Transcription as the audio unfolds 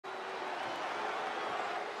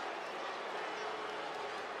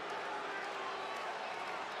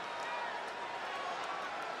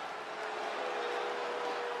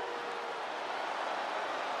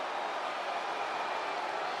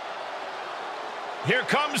Here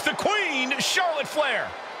comes the Queen, Charlotte Flair.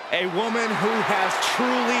 A woman who has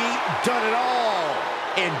truly done it all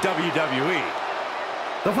in WWE.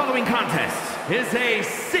 The following contest is a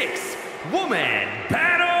six-woman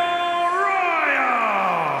battle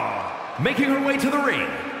royal. Making her way to the ring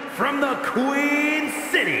from the Queen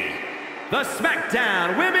City, the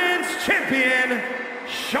Smackdown Women's Champion,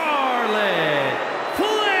 Charlotte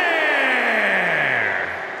Flair.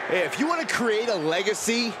 If you want to create a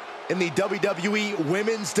legacy in the WWE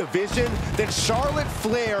Women's Division, then Charlotte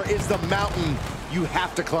Flair is the mountain you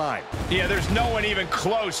have to climb. Yeah, there's no one even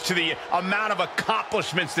close to the amount of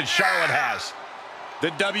accomplishments that Charlotte has.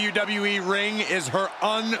 The WWE ring is her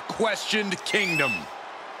unquestioned kingdom.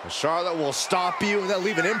 Charlotte will stomp you and then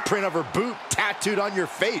leave an imprint of her boot tattooed on your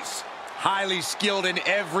face. Highly skilled in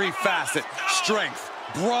every facet. Strength,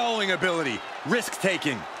 brawling ability,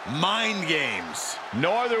 risk-taking, mind games.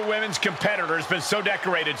 No other women's competitor has been so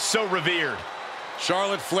decorated, so revered.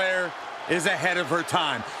 Charlotte Flair is ahead of her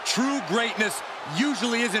time. True greatness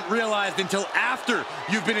usually isn't realized until after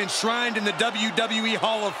you've been enshrined in the WWE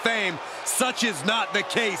Hall of Fame. Such is not the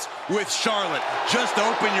case with Charlotte. Just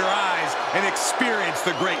open your eyes and experience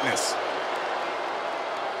the greatness.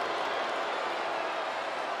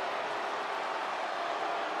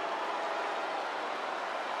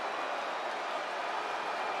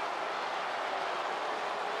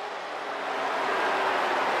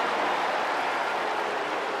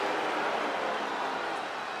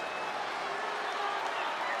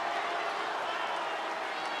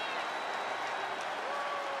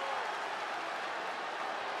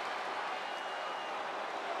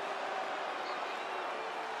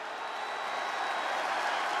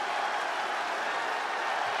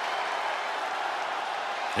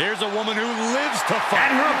 Here's a woman who lives to fight.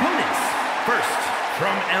 And her opponents, first,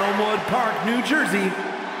 from Elmwood Park, New Jersey,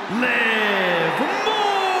 Liv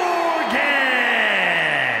Morgan!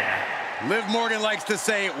 Liv Morgan likes to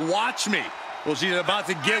say, watch me. Well, she's about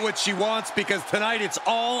to get what she wants because tonight it's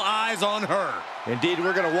all eyes on her. Indeed,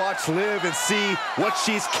 we're going to watch Liv and see what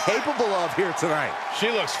she's capable of here tonight. She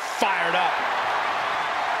looks fired up.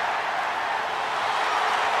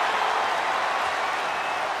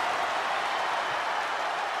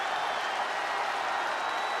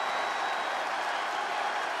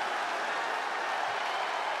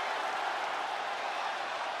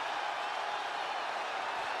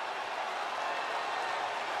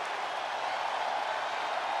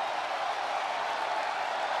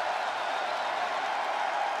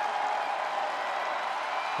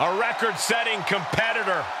 A record-setting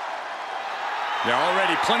competitor. There are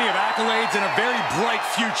already plenty of accolades and a very bright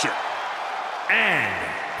future. And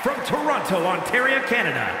from Toronto, Ontario,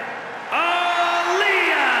 Canada,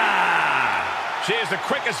 Aliyah! She has the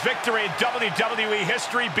quickest victory in WWE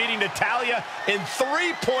history, beating Natalya in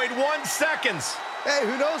 3.1 seconds. Hey,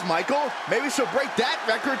 who knows, Michael? Maybe she'll break that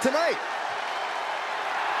record tonight.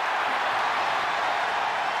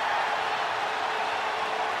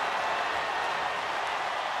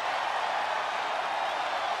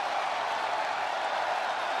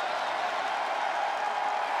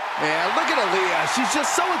 Man, look at Aliyah. She's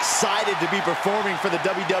just so excited to be performing for the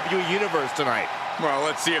WWE Universe tonight. Well,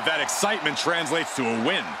 let's see if that excitement translates to a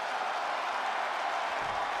win.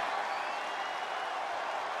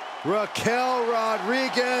 Raquel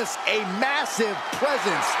Rodriguez, a massive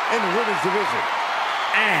presence in the women's division.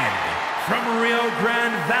 And from Rio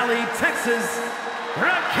Grande Valley, Texas,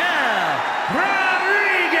 Raquel Rodriguez!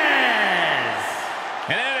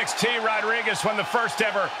 In NXT, Rodriguez won the first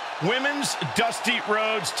ever Women's Dusty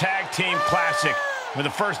Rhodes Tag Team Classic. We're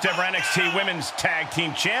the first ever NXT Women's Tag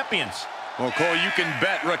Team Champions. Well, Cole, you can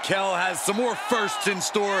bet Raquel has some more firsts in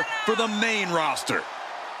store for the main roster.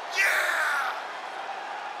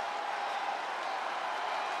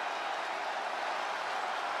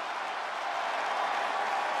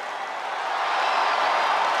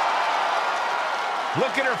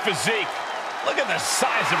 Look at her physique. Look at the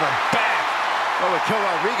size of her back. Well, Raquel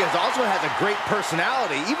Rodriguez also has a great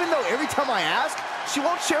personality, even though every time I ask, she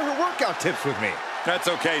won't share her workout tips with me. That's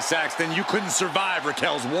okay, Saxton. You couldn't survive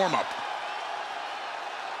Raquel's warm-up.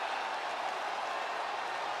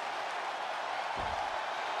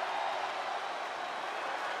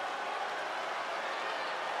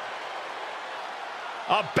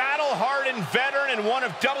 A battle-hardened veteran and one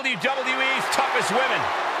of WWE's toughest women.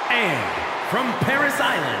 And from Paris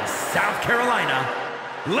Island, South Carolina,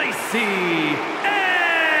 Lacey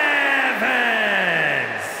Evans!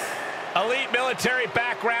 Elite military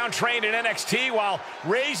background, trained in NXT while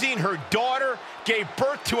raising her daughter, gave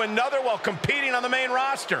birth to another while competing on the main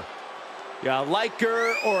roster. Yeah, like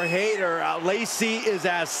her or hate her, Lacey is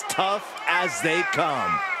as tough as they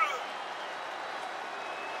come.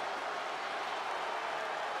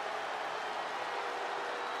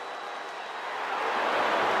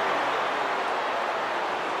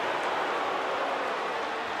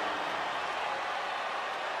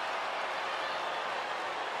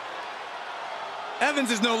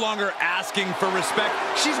 Evans is no longer asking for respect.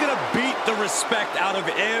 She's going to beat the respect out of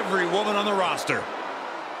every woman on the roster.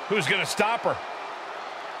 Who's going to stop her?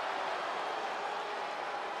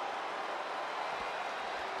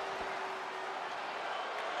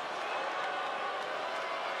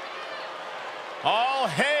 All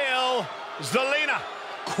hail Zelina.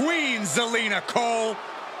 Queen Zelina, Cole.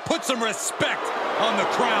 Put some respect on the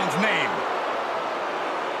crown's name.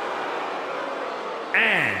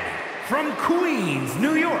 And from Queens,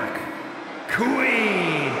 New York,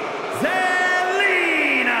 Queen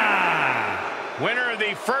Zelina. Winner of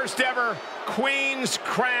the first ever Queen's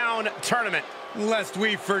Crown Tournament. Lest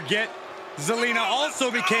we forget, Zelina also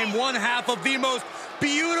became one half of the most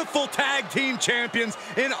beautiful tag team champions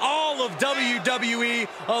in all of WWE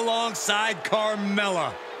alongside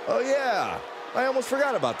Carmella. Oh, yeah. I almost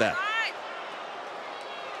forgot about that.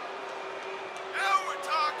 Now we're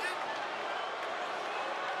talking.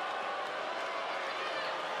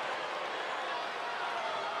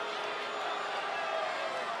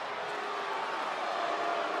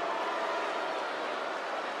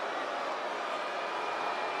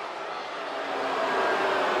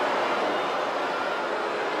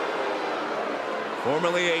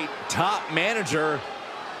 Formerly a top manager,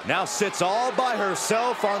 now sits all by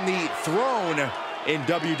herself on the throne in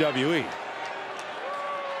WWE.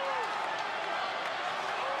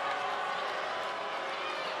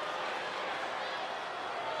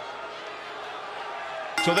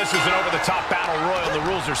 So this is an over-the-top battle royal. The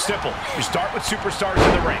rules are simple. You start with superstars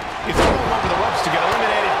in the ring. You throw them over the ropes to get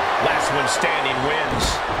eliminated. Last one standing wins.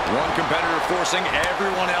 One competitor forcing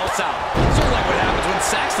everyone else out. Sort of like what happens when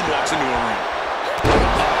Saxton walks into a ring.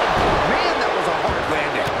 Man, that was a hard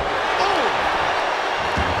landing. Oh!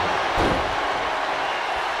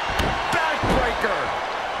 Backbreaker.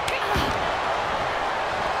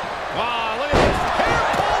 Oh, look at this. Hair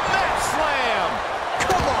pull mat slam.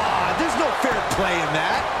 Come on, there's no fair play in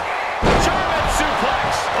that. German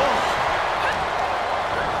suplex. Oh.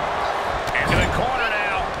 Into the corner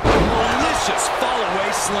now. Malicious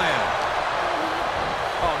fall-away slam.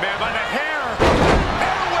 Oh, man, by the hair.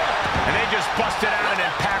 Hair whip. And they just busted out an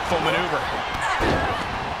impactful maneuver.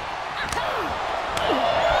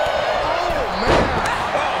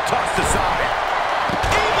 Oh, tossed aside.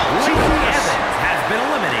 Lacey Evans has been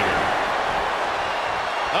eliminated.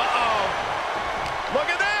 Uh-oh. Look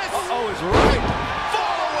at this. Uh-oh is right.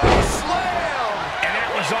 Follow-away slam. And that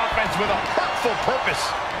was offense with a hurtful purpose.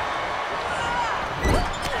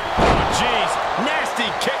 Oh, jeez. Nasty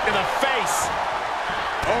kick to the face.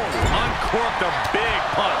 Oh, uncorked a big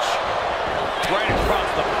punch. Right across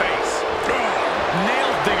the face.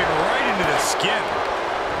 Nails digging right into the skin.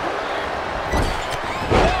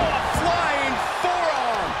 Oh, a flying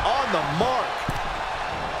forearm on the mark.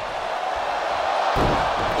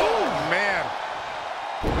 Oh, man.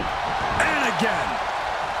 And again.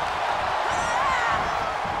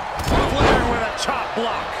 Flair with a chop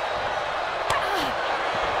block.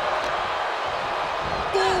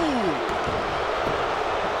 Ooh.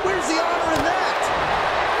 Where's the honor in that?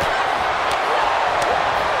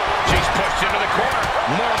 She's pushed into the corner.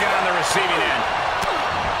 Morgan on the receiving end.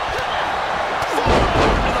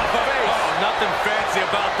 Oh, nothing fancy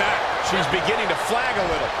about that. She's beginning to flag a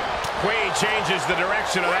little. Queen changes the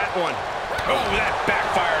direction of that one. Oh, that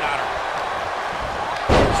backfired on her.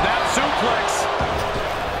 Snap suplex.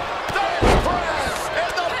 Third press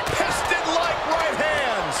and the piston-like right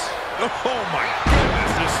hands. Oh, my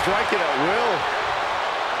goodness. Just strike it at will.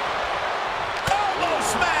 Elbow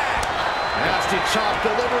smack. Nasty chop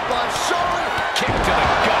delivered by Charlotte. Kick to the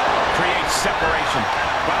gut. Creates separation.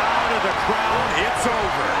 Bow to the crown. It's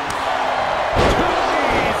over.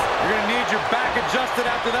 You're going to need your back adjusted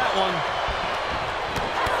after that one.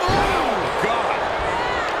 Oh, God.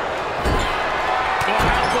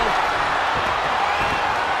 Elbow.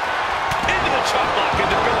 Into the chop block. A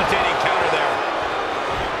debilitating counter there.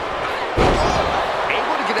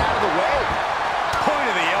 Able to get out of the way. Point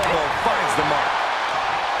of the elbow finds the mark.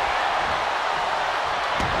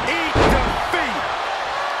 Eat defeat.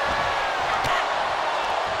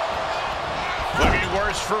 Looking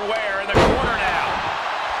worse for wear in the corner now.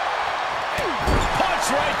 Punch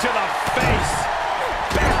right to the face.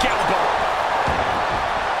 Back elbow.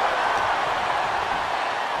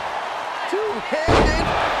 Two-handed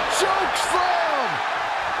choke slam.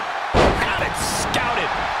 Got it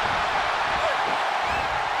scouted.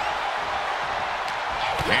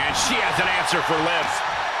 And she has an answer for Liv.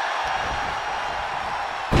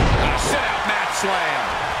 A sit-out mat slam.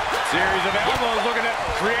 Series of elbows looking to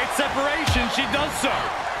create separation. She does so.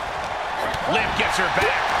 Liv gets her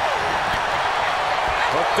back.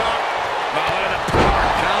 Hooked up. Oh, look at the power.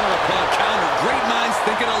 Counter upon counter. Great mind.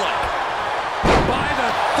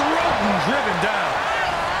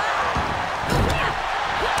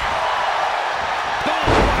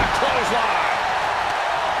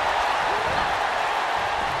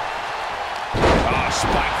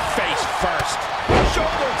 spike face first.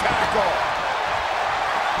 Shoulder tackle.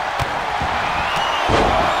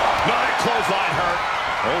 No, that clothesline hurt.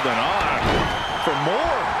 Holding on for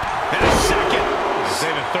more. And a second. Say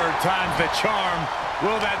the third time's the charm.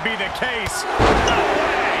 Will that be the case? No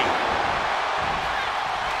way!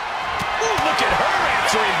 Ooh, look at her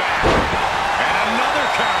answering back. And another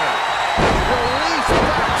counter. Release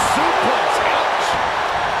back suplex. Ouch.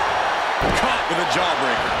 Caught with a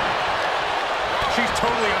jawbreaker. She's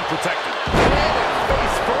totally unprotected. Planted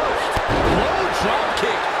face first. Low drop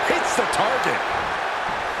kick hits the target.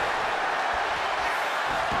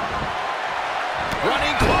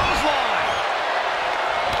 Running clothesline.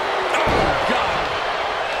 Oh, God.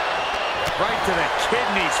 Right to the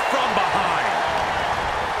kidneys from behind.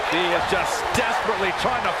 She is just desperately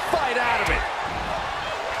trying to fight out of it.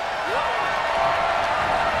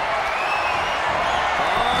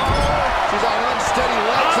 She's on unsteady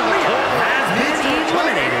legs in the corner. Has been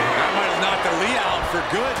eliminated. That might have knocked Aliyah out for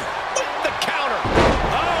good. The counter.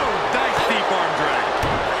 Oh, nice deep arm drag.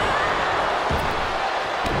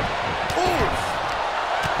 Oof.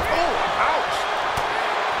 Oh, ouch.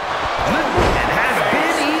 And has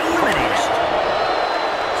been eliminated.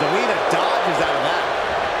 Zelina dodges out of that.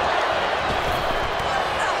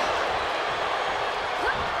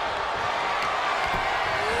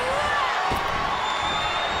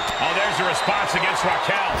 Oh, there's a response against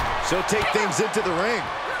Raquel. She'll take things into the ring.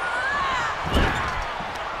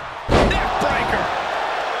 Neckbreaker.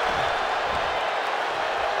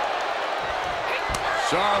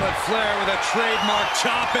 Charlotte Flair with a trademark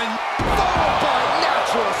chopping. Followed by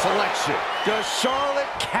natural selection. Does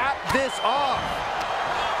Charlotte cap this off?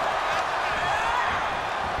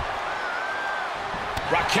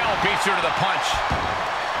 Raquel beats her to the punch.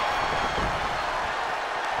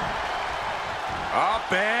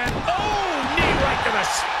 Up and... Oh, knee right to the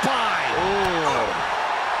spine.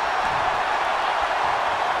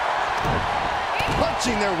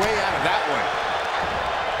 Punching their way out of that one.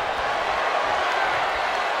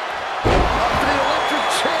 Up to the electric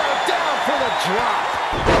chair, down for the drop.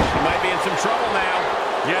 She might be in some trouble now.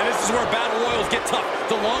 Yeah, this is where battle royals get tough.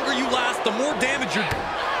 The longer you last, the more damage you're...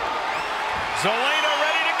 Zelina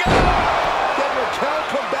ready to go. Can Raquel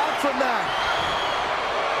come back from that?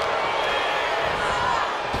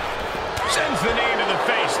 Sends the knee to the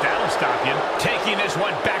face. That'll stop you. Taking this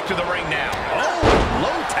one back to the ring now. Oh,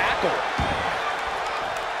 low tackle.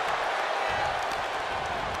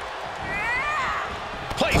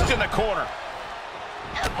 Placed in the corner.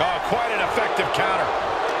 Oh, quite an effective counter.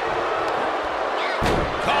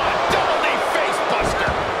 Oh, double knee face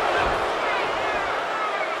buster.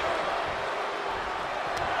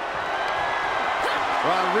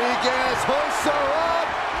 Rodriguez hoists her up.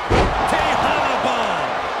 Tejana bomb.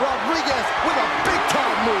 Rodriguez with a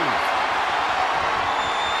big-time move.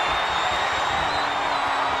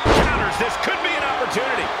 Counters. This could be an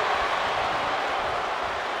opportunity.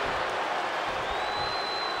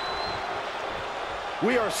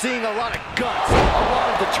 We are seeing a lot of guts, a lot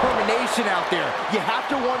of determination out there. You have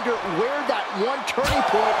to wonder where that one turning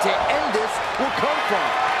point to end this will come from.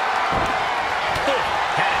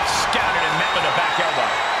 Had it scouted and met with a back elbow.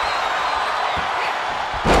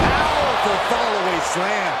 Powerful fall-away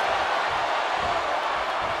slam.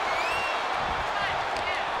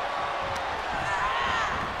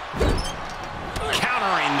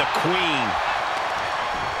 Countering the queen.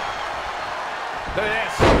 Look at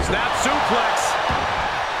this. Snap suplex.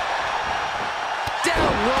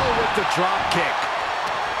 Down low with the drop kick.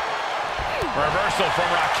 Reversal from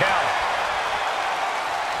Raquel.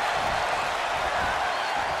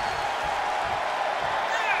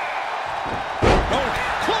 Oh,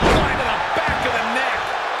 clothesline to the back of the neck.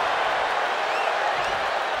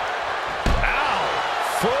 Ow.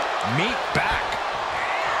 Foot meet back.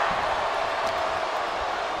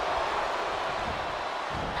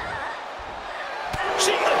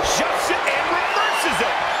 She adjusts it and reverses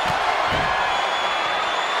it.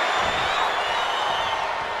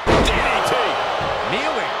 DDT.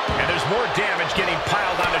 Kneeling. And there's more damage getting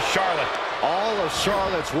piled onto Charlotte. All of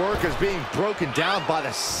Charlotte's work is being broken down by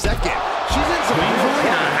the second. She's in some real Zelina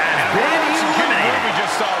trouble. has been eliminated. What we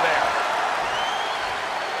just saw there.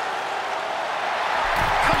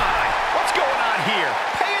 Come on. What's going on here?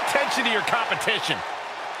 Pay attention to your competition.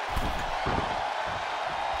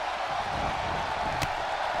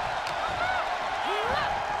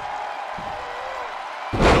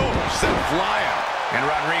 Sent flying. And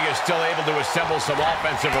Rodriguez still able to assemble some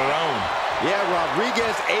offense of her own. Yeah,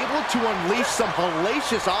 Rodriguez able to unleash some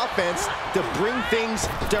hellacious offense to bring things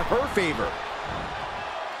to her favor.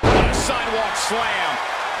 On a sidewalk slam.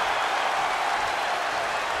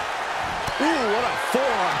 Ooh, what a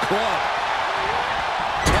forearm club.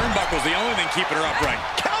 Turnbuckle's the only thing keeping her upright.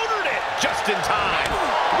 Countered it just in time.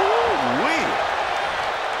 Ooh-wee.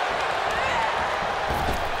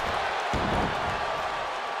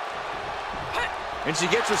 And she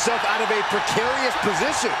gets herself out of a precarious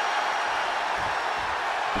position.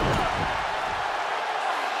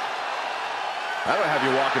 That'll have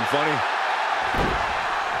you walking funny.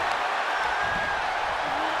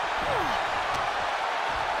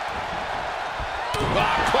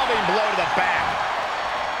 Clubbing blow to the back.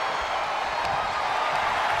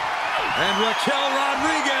 And Raquel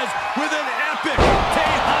Rodriguez with an epic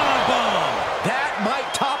Tejana bomb. That might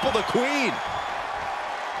topple the queen.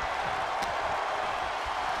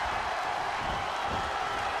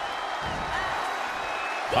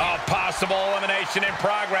 Oh, possible elimination in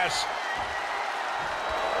progress.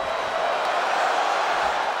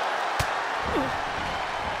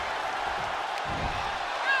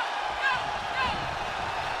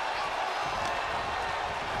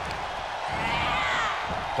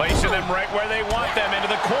 Placing them right where they want them, into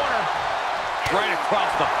the corner. Right across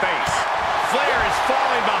the face. Flair is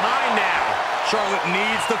falling behind now. Charlotte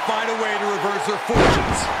needs to find a way to reverse her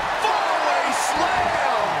fortunes. Fallaway slam.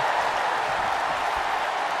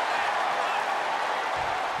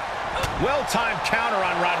 Well-timed counter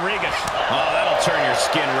on Rodriguez. Oh, that'll turn your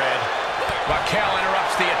skin red. Raquel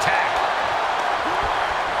interrupts the attack.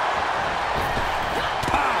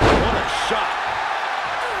 Pow, what a shot.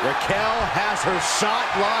 Raquel has her shot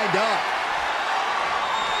lined up.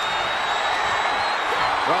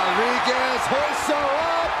 Rodriguez hoists her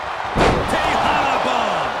up. Tejana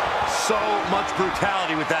bomb. So much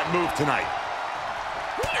brutality with that move tonight.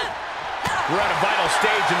 We're at a vital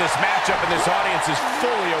stage in this matchup, and this audience is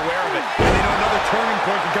fully aware of it. And they know another turning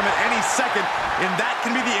point can come at any second, and that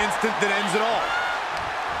can be the instant that ends it all.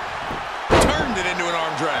 Turned it into an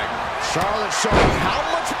arm drag. Charlotte showing how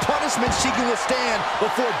much punishment she can withstand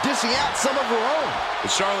before dishing out some of her own.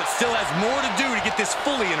 But Charlotte still has more to do to get this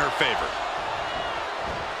fully in her favor.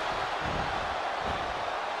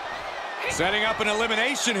 Setting up an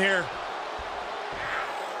elimination here.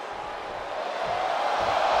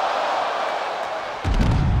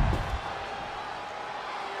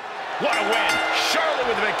 What a win. Charlotte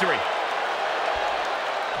with the victory.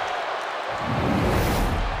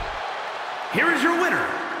 Here is your winner,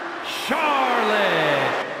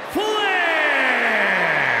 Charlotte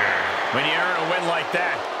Flair. When you earn a win like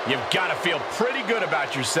that, you've got to feel pretty good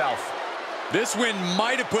about yourself. This win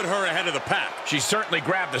might have put her ahead of the pack. She certainly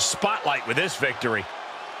grabbed the spotlight with this victory.